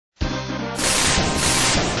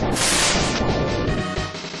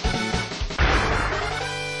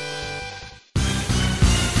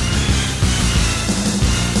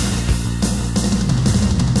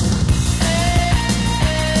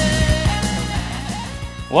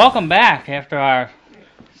Welcome back after our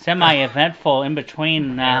semi-eventful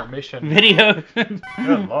in-between videos.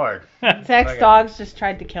 Good lord. Zach's dogs just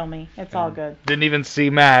tried to kill me. It's all good. Didn't even see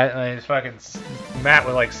Matt. I mean, it's fucking Matt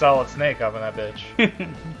with like solid snake up in that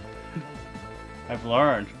bitch. I've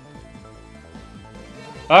learned.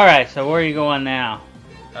 Alright, so where are you going now?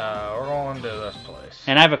 We're going to this place.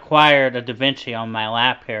 And I've acquired a Da Vinci on my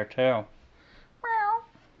lap here too.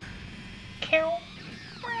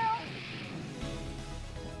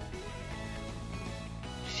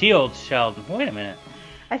 Shield Sheldon. Wait a minute.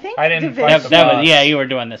 I think I didn't Da Vinci, fight the boss. Yeah, you were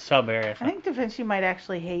doing the sub area. I think Da Vinci might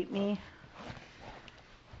actually hate me.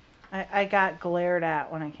 I got glared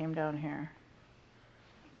at when I came down here.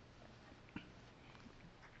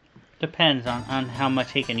 Depends on how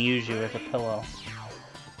much he can use you as a pillow.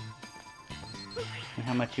 And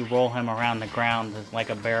how much you roll him around the ground is like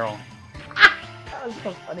a barrel. That was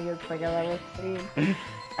the funniest thing I've ever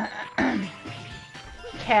seen.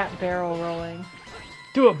 Cat barrel rolling.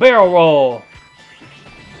 Do a barrel roll!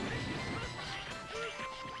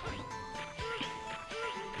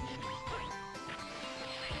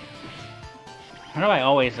 How do I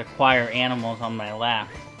always acquire animals on my lap?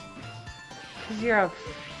 Because you're a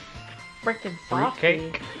freaking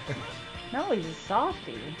softy. Fruitcake. No, he's a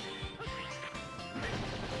softy.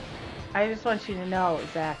 I just want you to know,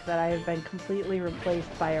 Zach, that I have been completely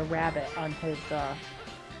replaced by a rabbit on his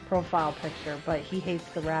profile picture, but he hates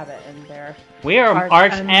the rabbit, and they're We are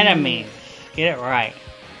arch enemies. Get it right.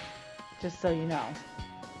 Just so you know.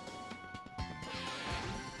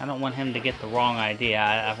 I don't want him to get the wrong idea.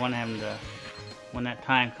 I want him to, when that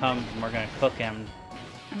time comes and we're going to cook him.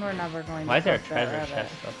 We're never going to Why is there a cook that treasure rabbit.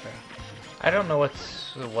 chest up there? I don't know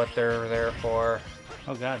what they're there for.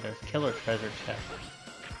 Oh god, there's killer treasure chests.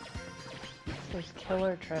 There's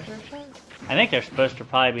killer treasure chests? I think they're supposed to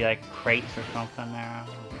probably be like crates or something there.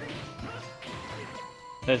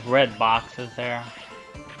 There's red boxes there.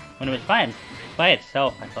 When it was by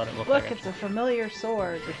itself, I thought it looked Look, like it's a familiar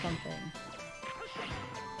sword or something.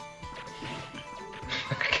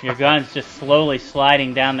 Your gun's just slowly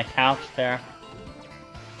sliding down the couch there.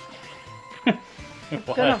 It's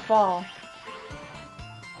gonna fall.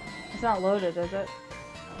 It's not loaded, is it?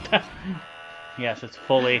 Yes, it's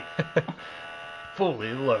fully...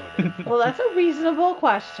 Fully loaded. Well, that's a reasonable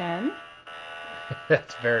question.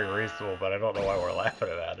 That's very reasonable, but I don't know why we're laughing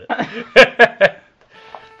about it.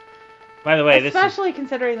 By the way, Especially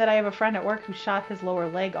considering that I have a friend at work who shot his lower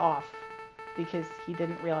leg off because he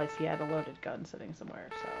didn't realize he had a loaded gun sitting somewhere,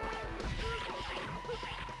 so...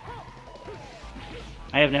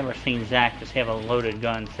 I have never seen Zach just have a loaded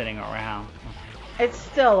gun sitting around. It's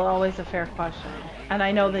still always a fair question. And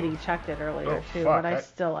I know that he checked it earlier, too, fuck, but I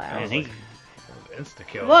still ask.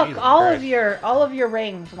 Insta-kill. Look, Jesus all Christ. of your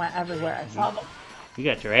rings went everywhere. I saw them. You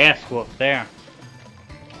got your ass whooped there.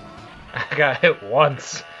 I got hit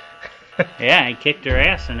once. Yeah, he kicked your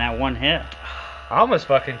ass in that one hit. I almost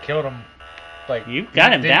fucking killed him. Like You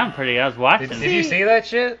got him down pretty. I was watching. Did you see that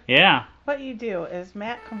shit? Yeah. What you do is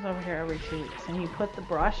Matt comes over here every 2 weeks and you put the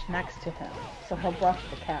brush next to him. So he'll brush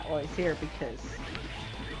the cat while he's here because...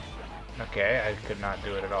 Okay, I could not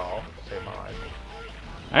do it at all. Same odds.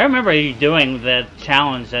 I remember you doing the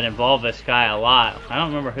challenge that involved this guy a lot. I don't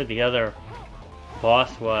remember who the other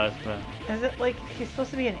boss was, but... Is it like he's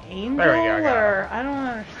supposed to be an angel, There we go, I got or... I don't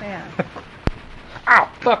understand. Ow,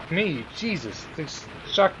 fuck me. Jesus. They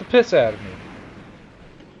shocked the piss out of me.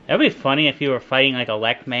 That would be funny if you were fighting like a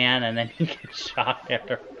Lek man and then you get shot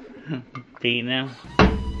after beating him.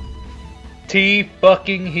 T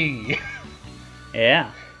fucking he. Yeah.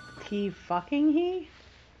 T fucking he?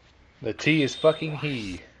 The T is fucking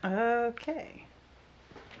he. Okay.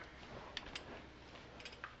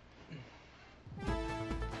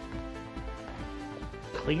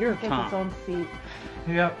 Clear Gets its tongue. own seat.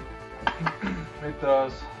 Yep. It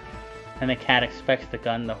does. And the cat expects the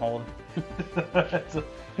gun to hold. That's gonna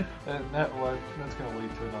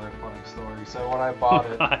lead to another funny story. So when I bought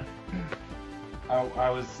it,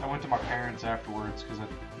 I went to my parents afterwards because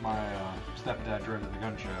my stepdad drove to the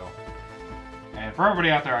gun show. And for everybody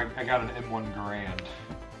out there, I got an M1 Garand.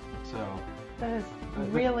 So That is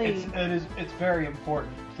really... It's very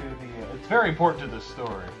important to it's very important to the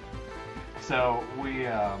story. So we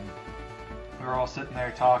were all sitting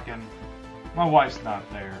there talking. My wife's not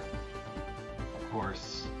there. Of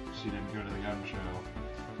course, she didn't go to the gun show.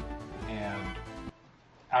 And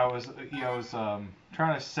I was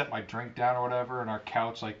trying to set my drink down or whatever, and our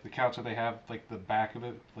couch, like the couch that they have, like the back of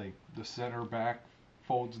it, like the center back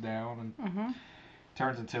folds down and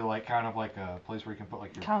turns into like kind of like a place where you can put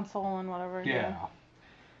like your console and whatever. Yeah.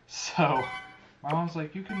 So my mom's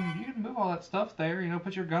like, you can move all that stuff there,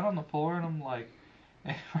 put your gun on the floor, and I'm like,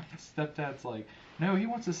 And my stepdad's like, no, he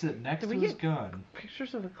wants to sit next to his gun.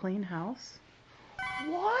 Pictures of a clean house?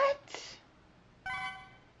 What?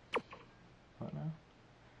 What now?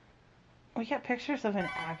 We got pictures of an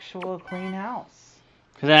actual clean house.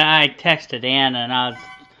 Because I texted Anna and I was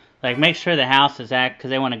like, make sure the house is because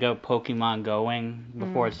they want to go Pokemon going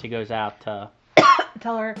before she goes out to.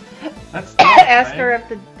 Tell her. That's Ask her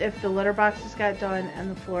if the litter box just got done and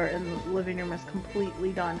the floor in the living room is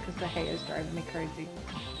completely done because the hay is driving me crazy.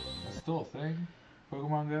 It's still a thing.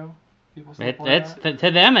 Pokemon Go. People still play It's that? to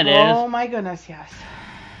them it is. Oh my goodness, yes.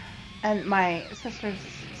 And my sister's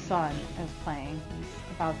son is playing. He's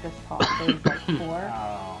about this tall, so he's like 4.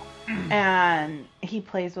 Oh. And he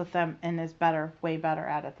plays with them and is way better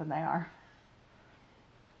at it than they are.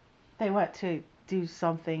 They went to do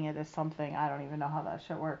something, it is something, I don't even know how that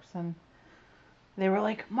shit works, and they were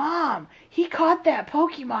like, Mom, he caught that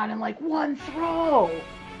Pokemon in like 1 throw.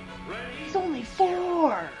 He's only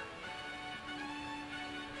 4.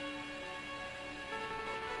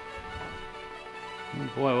 Oh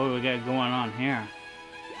boy, what do we got going on here?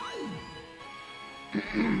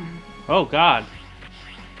 Oh God.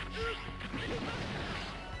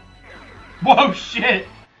 Whoa, shit!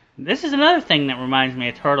 This is another thing that reminds me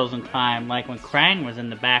of Turtles in Time, like when Krang was in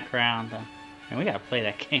the background. And we gotta play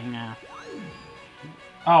that game now.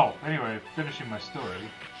 Oh, anyway, finishing my story.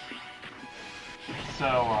 So,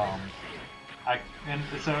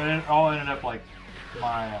 it all ended up like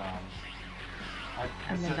my,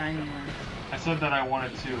 In the dining room. I said that I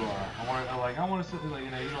wanted to sit, like,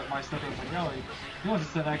 you know, he's like, my stepdad's like, oh, he wants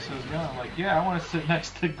to sit next to his gun. I'm like, yeah, I want to sit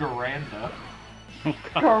next to Garanda. Oh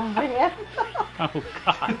God. Garand. Oh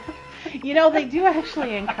God. You know, they do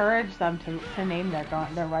actually encourage them to name their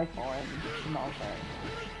rifle in the military.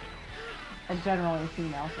 And generally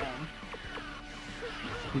female thing.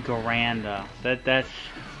 Garanda. That's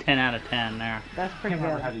 10 out of 10 there. That's I pretty can't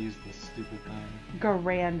remember good. how to use this stupid thing.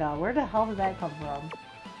 Garanda. Where the hell did that come from?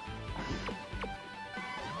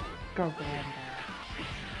 Garanda.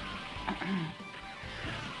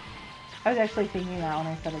 I was actually thinking that when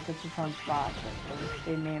I said it gets its own spot, but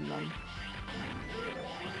they named them.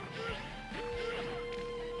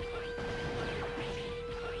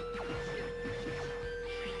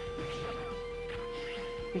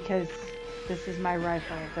 Because this is my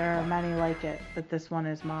rifle. There are many like it, but this one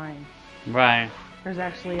is mine. Right. There's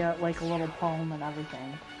actually a little poem and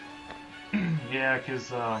everything. Yeah, because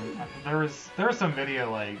there was some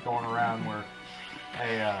video like going around where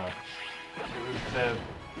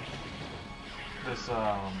this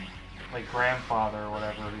like grandfather or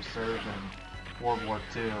whatever who served in World War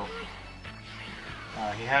II.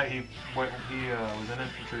 He was an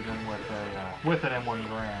infantryman with an M1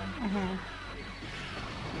 Garand. Mm-hmm.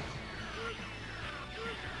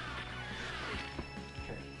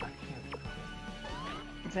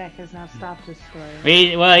 Zach has now stopped his story.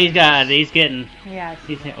 He's getting. Yeah.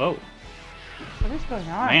 Oh. What is going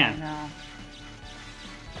on Man. right now?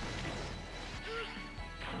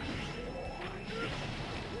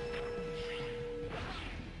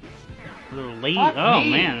 Little late. Fuck Oh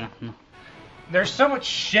me. man. There's so much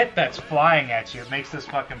shit that's flying at you. It makes this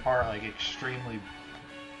fucking part like extremely.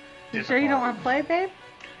 You sure you don't want to play, babe?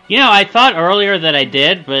 You know, I thought earlier that I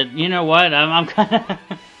did, but you know what? I'm kind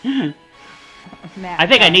of. I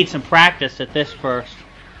think I need some practice at this first.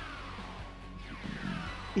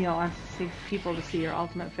 You don't want people to see your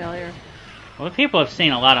ultimate failure. Well, people have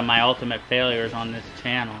seen a lot of my ultimate failures on this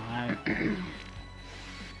channel.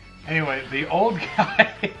 Anyway, the old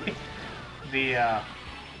guy, the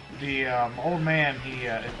old man,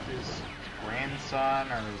 his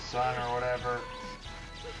grandson or his son or whatever,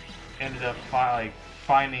 ended up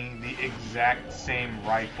finding the exact same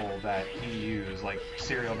rifle that he used, like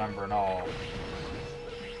serial number and all.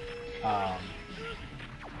 Well,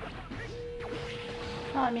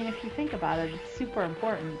 I mean, if you think about it, it's super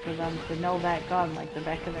important for them to know that gun like the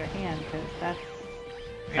back of their hand, because that's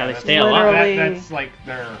How they that's stay alive. That's like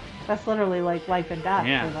their. that's literally like life and death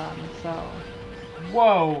Yeah. for them. So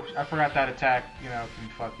Whoa! I forgot that attack. You know, can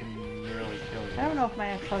fucking nearly kill you. I don't know if my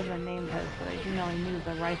ex-husband named his, but I do know he knew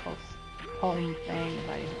the rifle's poem thing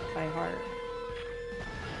by heart.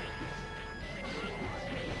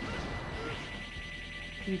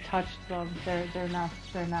 You touched them. They're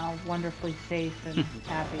now wonderfully safe and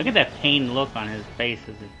happy. Look at that pained look on his face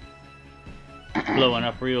as it's blowing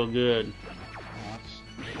up real good.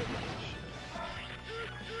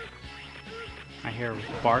 I hear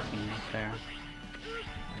barking up there.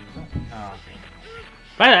 Oh.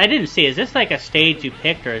 But I didn't see. Is this like a stage you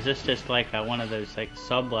picked, or is this just like one of those like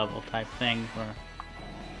sub-level type things? Where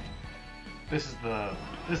This is the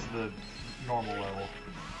normal level.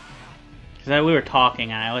 Because we were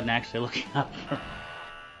talking and I wasn't actually looking up for...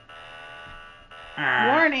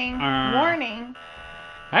 Warning! Warning!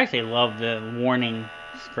 I actually love the warning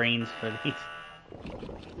screens for these.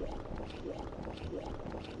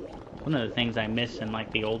 One of the things I miss in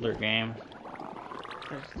like the older games.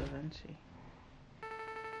 There's Da Vinci.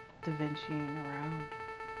 Da Vinci ain't around.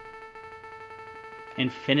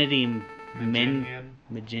 Infinity Maginian.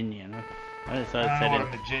 Maginian. I just thought I it don't know said what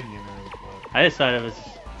a Maginian is, but... I just thought it was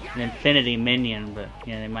an Infinity Minion, but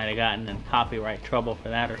yeah, they might have gotten in copyright trouble for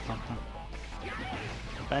that or something.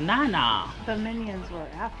 Banana. The Minions were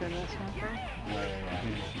after this, weren't they? Yeah.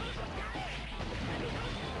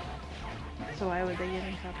 So why would they get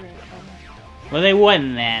in copyright trouble? Well, they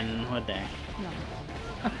wouldn't then, would they? No.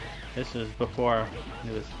 This was before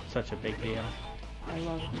it was such a big deal. I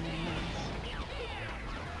love Minions.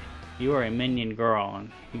 You were a Minion girl, and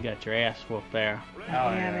you got your ass whooped there.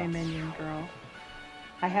 I am a Minion girl.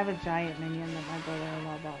 I have a giant Minion that my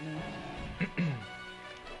brother-in-law bought me.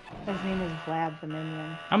 His name is Vlad the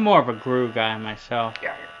Minion. I'm more of a Gru guy myself.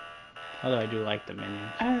 Yeah. Although I do like the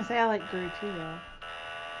Minions. I was gonna say I like Gru too, though.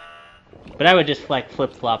 But I would just like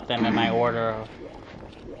flip-flop them in my order of...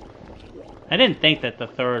 I didn't think that the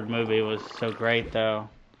third movie was so great, though.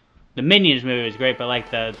 The Minions movie was great, but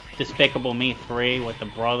like the Despicable Me 3 with the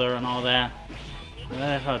brother and all that,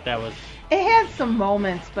 I thought that was... It had some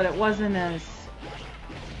moments, but it wasn't as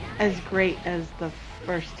great as the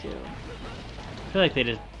first two. I feel like they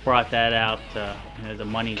just brought that out as a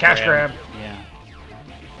money Cash grab. Yeah.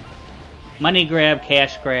 Money grab,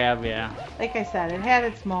 cash grab, yeah. Like I said, it had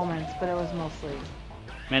its moments, but it was mostly...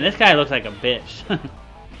 Man, this guy looks like a bitch.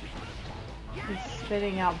 He's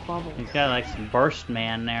spitting out bubbles. He's got like some burst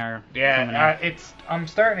man there. Yeah, I'm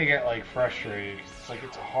starting to get like frustrated. It's like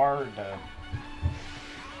it's hard to...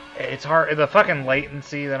 It's hard. The fucking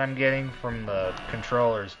latency that I'm getting from the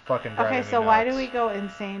controller is fucking driving me Okay, so nuts. why do we go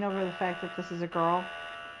insane over the fact that this is a girl?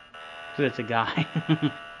 Because it's a guy.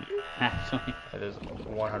 Actually. That is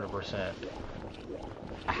 100%.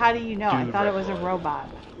 How do you know? I Dude, thought it red was a blood. robot.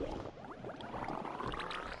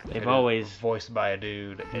 They've It always... is voiced by a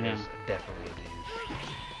dude. It Yeah. is definitely a dude.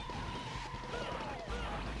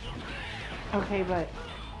 Okay, but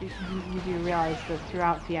you do realize that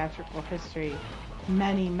throughout theatrical history,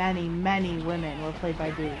 many, many, many women were played by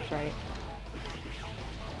dudes, right?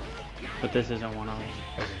 But this isn't one of them.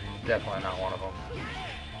 This is definitely not one of them.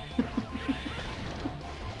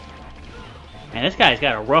 Man, this guy's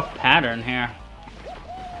got a rough pattern here.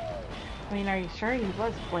 I mean, are you sure he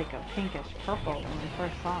was like a pinkish purple when we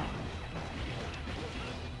first saw him?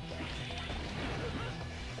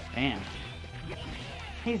 Damn.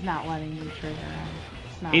 He's not letting you trigger him.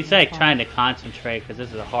 It's not He's his like fault. trying to concentrate because this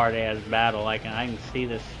is a hard ass battle. I can see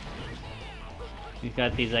this. He's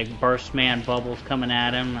got these like burst man bubbles coming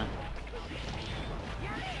at him.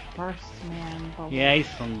 Burst man. Bubble. Yeah, he's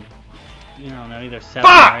from, you don't know, either 7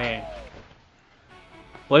 Fuck! or 8.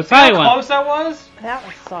 Well, he See how probably close that was? That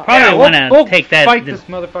was soft. Probably Yeah, want to we'll take that. fight this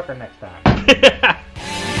motherfucker next time.